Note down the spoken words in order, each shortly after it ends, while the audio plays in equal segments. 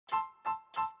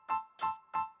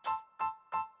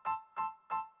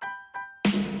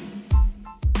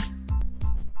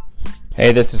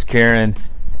Hey, this is Kieran,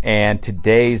 and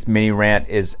today's mini rant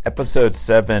is episode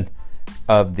 7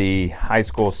 of the high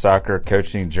school soccer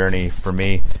coaching journey for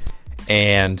me.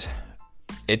 And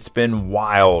it's been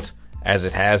wild, as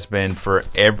it has been for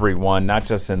everyone, not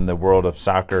just in the world of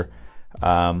soccer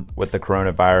with the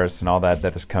coronavirus and all that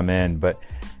has come in. But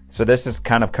so this is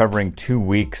kind of covering 2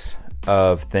 weeks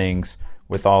of things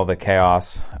with all the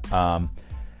chaos.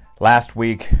 Last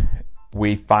week,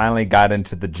 we finally got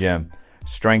into the gym.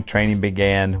 Strength training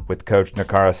began with Coach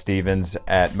Nakara Stevens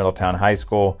at Middletown High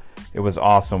School. It was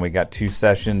awesome. We got 2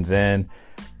 sessions in,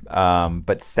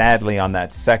 but sadly on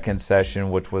that second session,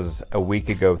 which was a week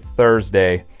ago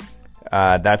Thursday,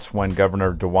 that's when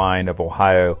Governor DeWine of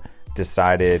Ohio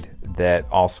decided that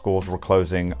all schools were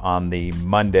closing on the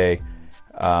Monday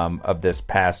of this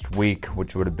past week,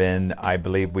 which would have been, I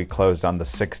believe we closed on the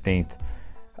 16th.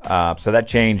 So that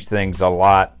changed things a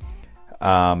lot.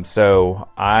 So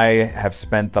I have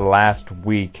spent the last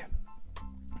week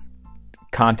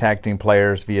contacting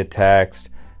players via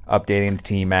text, updating the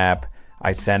team app.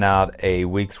 I sent out a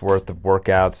week's worth of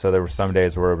workouts. So there were some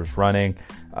days where it was running.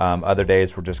 Other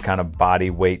days were just kind of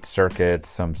body weight circuits,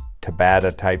 some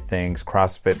Tabata type things,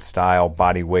 CrossFit style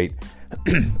body weight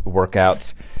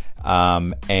workouts,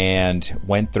 and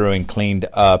went through and cleaned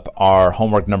up our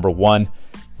homework number 1,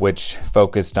 which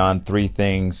focused on 3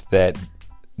 things that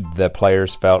the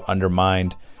players felt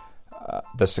undermined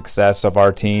the success of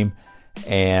our team,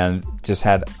 and just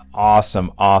had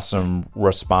awesome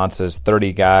responses.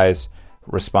 30 guys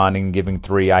responding, giving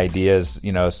 3 ideas,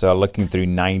 so looking through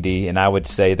 90. And I would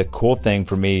say the cool thing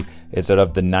for me is that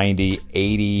of the 90,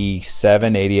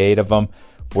 88 of them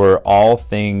were all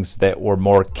things that were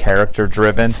more character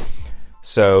driven.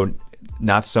 So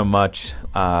not so much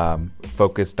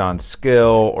focused on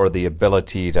skill or the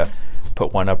ability to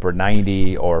put one up or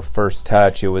 90 or first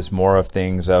touch. It was more of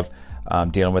things of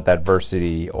dealing with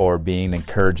adversity or being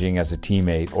encouraging as a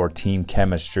teammate or team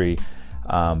chemistry,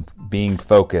 being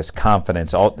focused,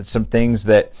 confidence, some things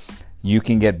that you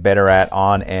can get better at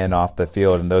on and off the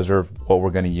field. And those are what we're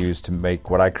going to use to make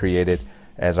what I created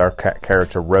as our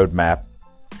character roadmap.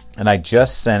 And I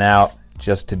just sent out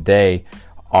just today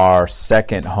our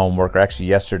second homework, or actually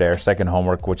yesterday, our second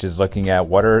homework, which is looking at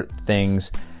what are things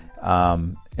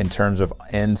in terms of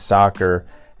in soccer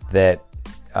that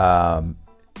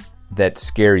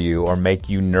scare you or make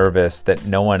you nervous that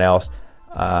no one else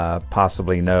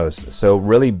possibly knows. So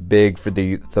really big for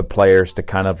the players to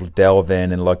kind of delve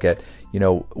in and look at,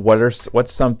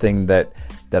 what's something that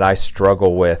I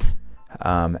struggle with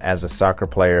as a soccer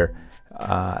player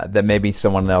that maybe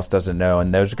someone else doesn't know.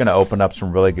 And those are going to open up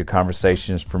some really good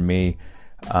conversations for me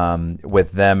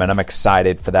with them, and I'm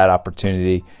excited for that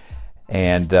opportunity.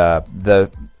 And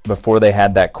before they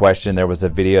had that question, there was a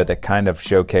video that kind of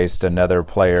showcased another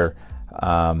player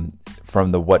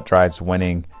from the What Drives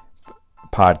Winning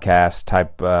podcast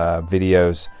type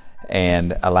videos,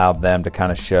 and allowed them to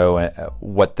kind of show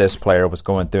what this player was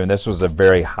going through. And this was a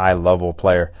very high level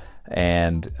player,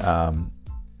 and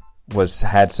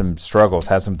had some struggles,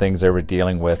 had some things they were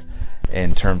dealing with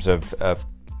in terms of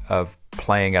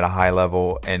playing at a high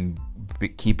level and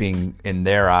keeping, in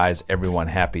their eyes, everyone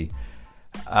happy.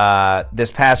 This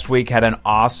past week had an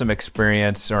awesome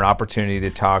experience or an opportunity to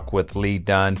talk with Lee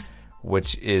Dunn,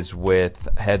 which is with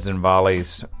Heads and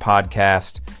Volleys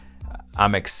podcast.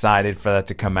 I'm excited for that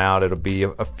to come out. It'll be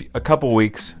a couple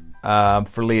weeks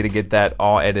for Lee to get that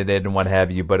all edited and what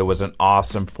have you, but it was an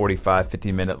awesome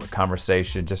 50-minute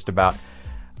conversation just about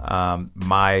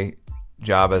my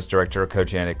job as director of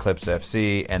coaching at Eclipse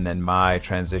FC, and then my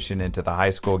transition into the high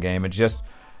school game, and just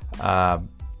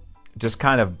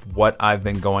kind of what I've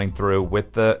been going through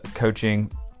with the coaching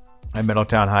at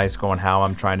Middletown High School and how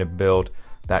I'm trying to build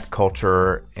that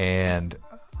culture and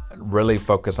really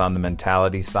focus on the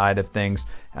mentality side of things.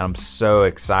 And I'm so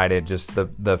excited. Just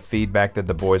the feedback that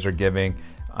the boys are giving,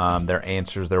 their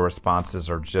answers, their responses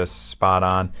are just spot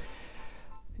on.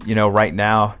 Right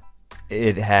now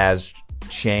it has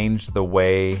changed the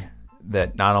way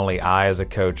that not only I as a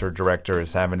coach or director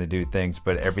is having to do things,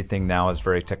 but everything now is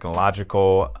very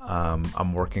technological.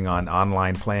 I'm working on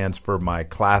online plans for my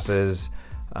classes,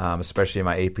 especially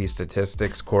my AP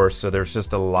statistics course. So there's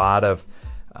just a lot of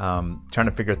trying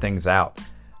to figure things out.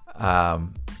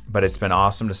 But it's been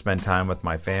awesome to spend time with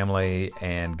my family,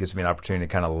 and gives me an opportunity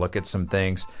to kind of look at some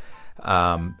things.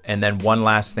 And then one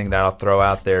last thing that I'll throw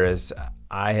out there is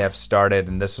I have started,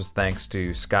 and this was thanks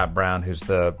to Scott Brown, who's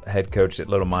the head coach at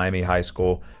Little Miami High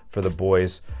School for the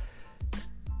boys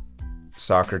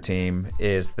soccer team,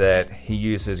 is that he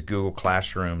uses Google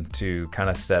Classroom to kind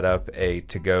of set up a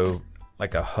to-go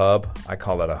like a hub. I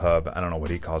call it a hub. I don't know what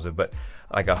he calls it, but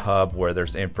like a hub where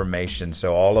there's information.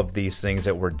 So all of these things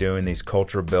that we're doing, these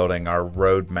culture building, our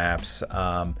roadmaps,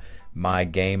 my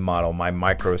game model, my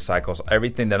microcycles,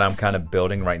 everything that I'm kind of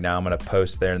building right now, I'm going to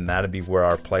post there, and that'll be where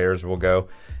our players will go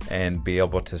and be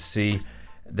able to see.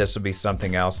 This will be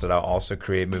something else that I'll also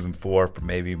create moving forward for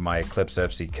maybe my Eclipse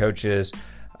FC coaches.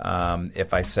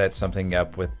 If I set something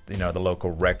up with, the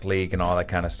local rec league and all that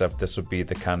kind of stuff, this would be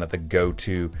the kind of the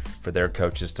go-to for their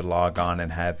coaches to log on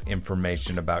and have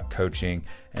information about coaching,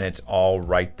 and it's all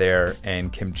right there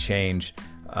and can change,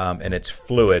 and it's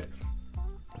fluid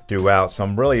throughout. So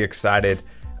I'm really excited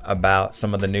about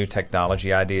some of the new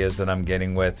technology ideas that I'm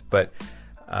getting with. But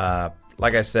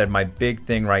like I said, my big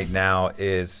thing right now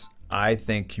is I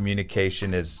think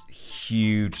communication is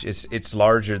huge. It's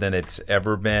larger than it's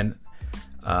ever been.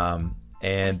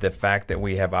 And the fact that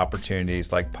we have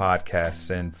opportunities like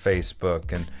podcasts and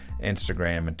Facebook and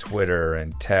Instagram and Twitter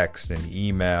and text and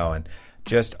email and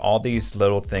just all these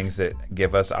little things that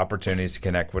give us opportunities to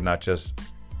connect with not just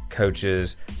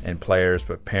coaches and players,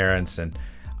 but parents. And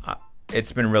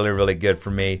it's been really, really good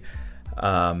for me.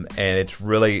 And it's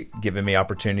really given me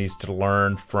opportunities to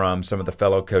learn from some of the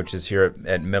fellow coaches here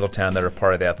at Middletown that are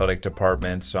part of the athletic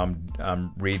department. So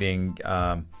I'm reading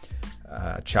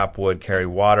Chop Wood, Carry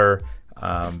Water,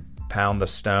 Pound the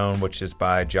Stone, which is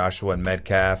by Joshua and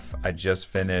Metcalf. I just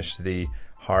finished the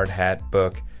Hard Hat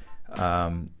book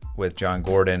with John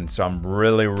Gordon. So I'm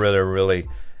really, really, really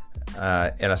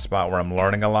in a spot where I'm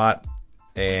learning a lot.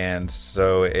 And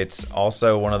so it's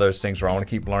also one of those things where I want to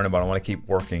keep learning, but I want to keep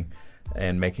working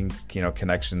and making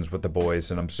connections with the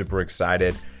boys. And I'm super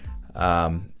excited.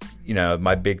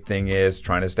 My big thing is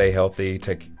trying to stay healthy,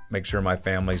 to make sure my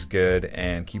family's good,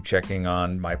 and keep checking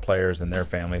on my players and their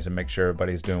families and make sure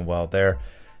everybody's doing well there.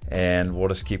 And we'll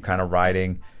just keep kind of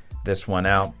riding this one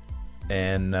out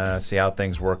and see how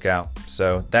things work out.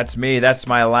 So that's me. That's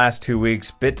my last 2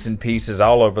 weeks. Bits and pieces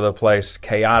all over the place,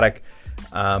 chaotic,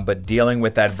 but dealing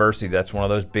with adversity. That's one of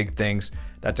those big things.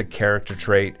 That's a character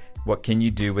trait. What can you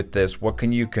do with this? What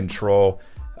can you control?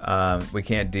 We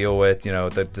can't deal with,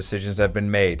 the decisions that have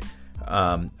been made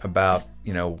about,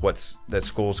 that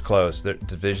school's closed. The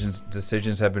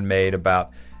decisions have been made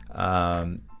about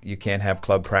you can't have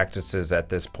club practices at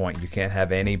this point. You can't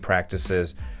have any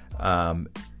practices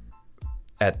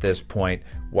at this point.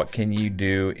 What can you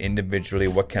do individually?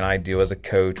 What can I do as a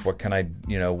coach? What can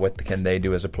they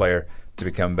do as a player to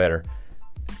become better?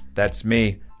 That's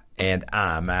me, and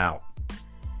I'm out.